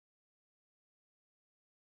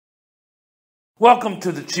Welcome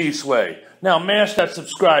to the Chiefs Way. Now mash that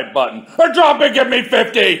subscribe button or drop it, give me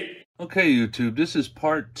 50! Okay, YouTube, this is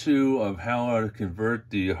part 2 of how to convert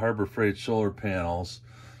the Harbor Freight solar panels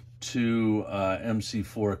to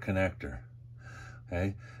MC4 connector.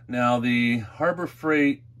 Okay, now the Harbor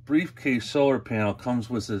Freight briefcase solar panel comes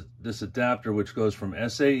with this adapter which goes from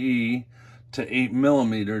SAE to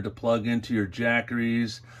 8mm to plug into your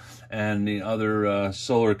jackeries and the other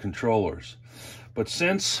solar controllers. But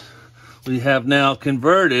since we have now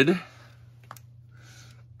converted,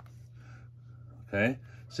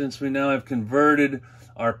 since we now have converted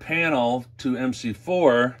our panel to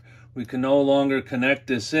MC4, we can no longer connect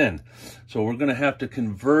this in. So we're going to have to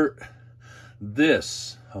convert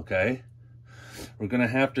this, okay? We're going to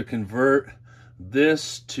have to convert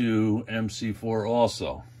this to MC4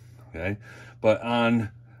 also, okay? But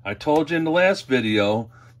I told you in the last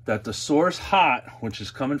video that the source hot, which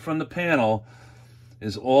is coming from the panel,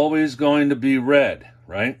 is always going to be red,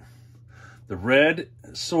 right? The red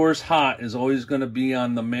source hot is always going to be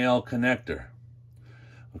on the male connector,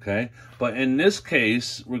 okay? But in this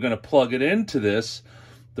case, we're going to plug it into this.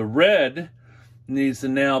 The red needs to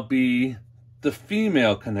now be the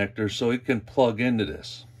female connector so it can plug into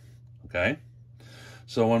this, okay?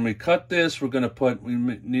 So when we cut this, we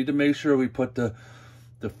need to make sure we put the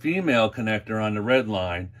female connector on the red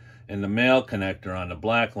line and the male connector on the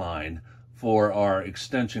black line for our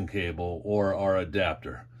extension cable or our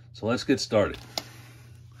adapter. So let's get started.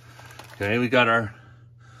 Okay, we got our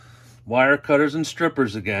wire cutters and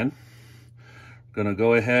strippers again. We're gonna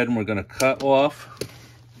go ahead and we're gonna cut off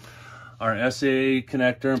our SAE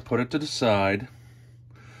connector and put it to the side.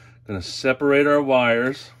 Gonna separate our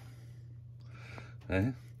wires,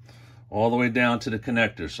 okay, all the way down to the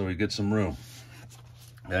connector so we get some room.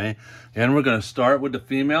 Okay, and we're gonna start with the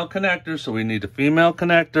female connector, so we need the female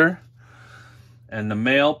connector and the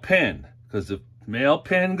male pin, because the male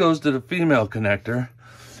pin goes to the female connector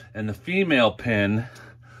and the female pin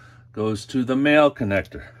goes to the male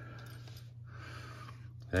connector.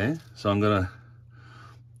 Okay, so I'm gonna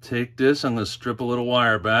take this, I'm gonna strip a little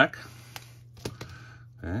wire back.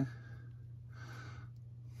 Okay,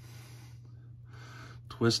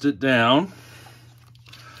 twist it down.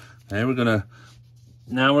 Okay,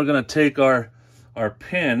 now we're gonna take our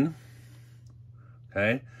pin,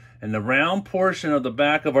 okay, and the round portion of the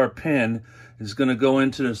back of our pin is going to go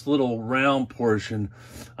into this little round portion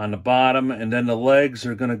on the bottom, and then the legs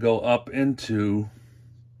are going to go up into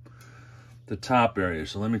the top area.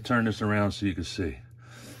 So let me turn this around so you can see.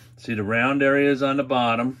 See, the round area is on the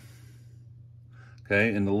bottom,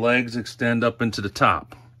 okay, and the legs extend up into the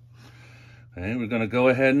top. Okay, we're going to go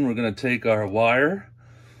ahead and we're going to take our wire,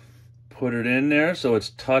 put it in there so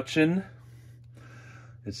it's touching.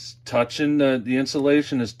 The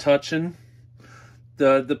insulation is touching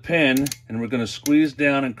the pin, and we're going to squeeze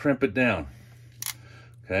down and crimp it down.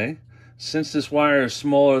 Okay, since this wire is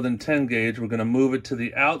smaller than 10 gauge, we're going to move it to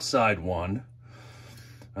the outside one.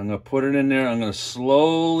 I'm going to put it in there. I'm going to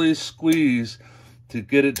slowly squeeze to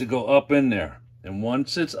get it to go up in there. And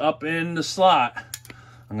once it's up in the slot,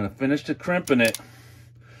 I'm going to finish the crimping it,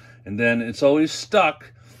 and then it's always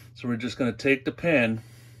stuck, so we're just going to take the pin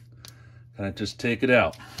and just take it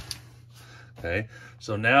out. Okay,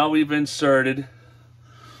 so now we've inserted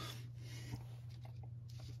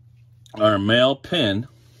our male pin.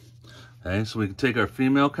 Okay, so we can take our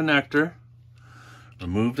female connector,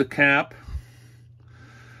 remove the cap,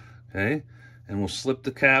 okay, and we'll slip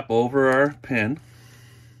the cap over our pin.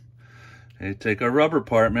 Okay, take our rubber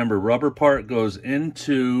part. Remember, rubber part goes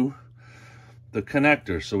into the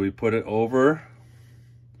connector, so we put it over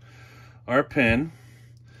our pin.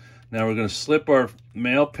 Now we're going to slip our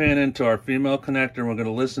male pin into our female connector, and we're going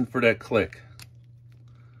to listen for that click.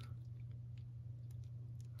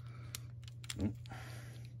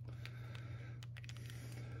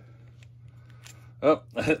 Oh,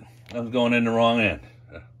 I was going in the wrong end.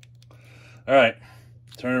 All right,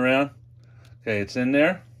 turn around. Okay, it's in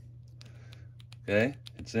there. Okay,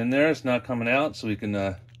 it's in there. It's not coming out, so we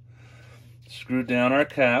can screw down our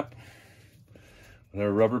cap with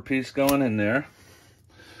our rubber piece going in there.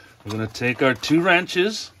 We're going to take our 2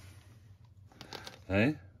 wrenches.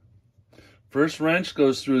 Okay. First wrench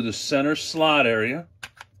goes through the center slot area.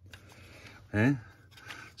 Okay.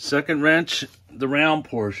 Second wrench, the round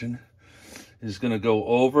portion, is going to go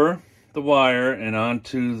over the wire and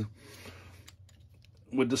onto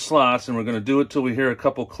with the slots, and we're going to do it till we hear a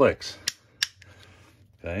couple clicks.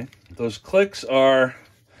 Okay. Those clicks are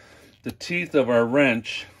the teeth of our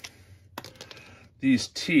wrench. These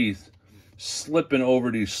teeth slipping over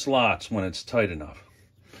these slots when it's tight enough.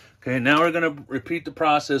 Okay, now we're going to repeat the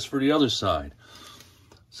process for the other side.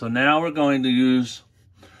 So now we're going to use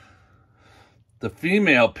the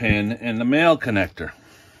female pin and the male connector.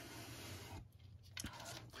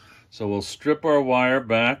 So we'll strip our wire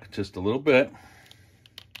back just a little bit.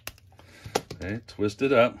 Okay, twist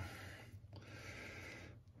it up.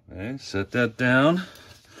 Okay, set that down.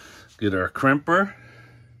 Get our crimper.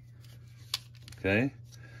 Okay,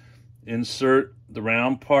 insert the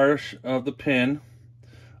round part of the pin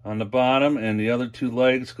on the bottom, and the other two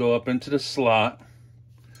legs go up into the slot.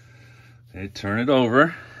 Okay, turn it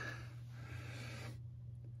over.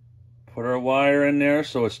 Put our wire in there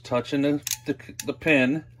so it's touching the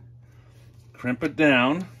pin. Crimp it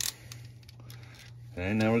down.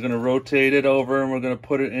 Okay, now we're going to rotate it over and we're going to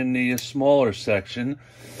put it in the smaller section.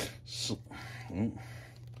 So, I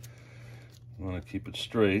want to keep it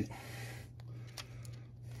straight.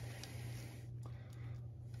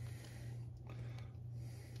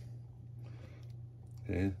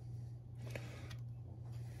 Okay.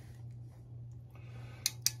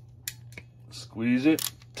 Squeeze it,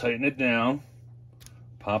 tighten it down,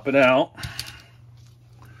 pop it out.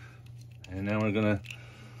 And now we're going to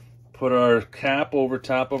put our cap over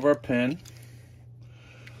top of our pin.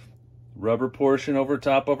 Rubber portion over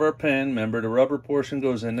top of our pin. Remember, the rubber portion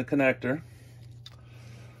goes in the connector.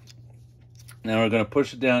 Now we're going to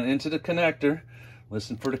push it down into the connector.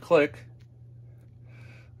 Listen for the click.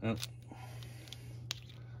 Oh.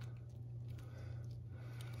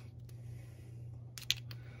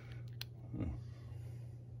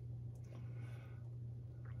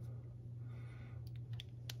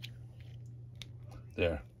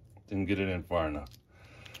 There, didn't get it in far enough.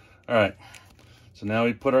 All right, so now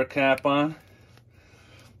we put our cap on,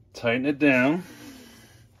 tighten it down,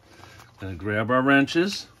 then grab our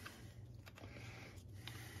wrenches.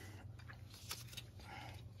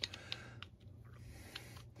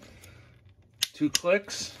 Two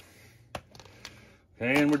clicks.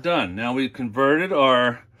 Okay, and we're done. Now we've converted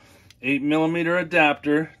our 8mm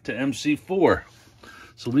adapter to MC4.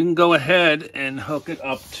 So we can go ahead and hook it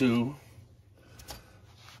up to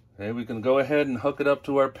we can go ahead and hook it up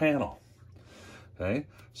to our panel. Okay,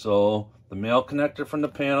 so the male connector from the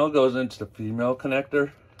panel goes into the female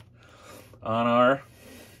connector on our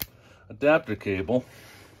adapter cable,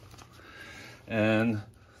 and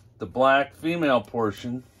the black female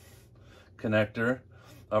portion connector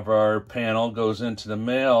of our panel goes into the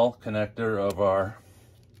male connector of our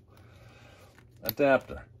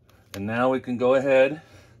adapter. And now we can go ahead,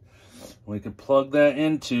 we can plug that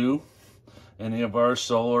into any of our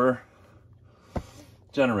solar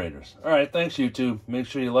generators. All right, thanks YouTube. Make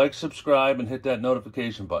sure you like, subscribe, and hit that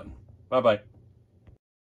notification button. Bye-bye.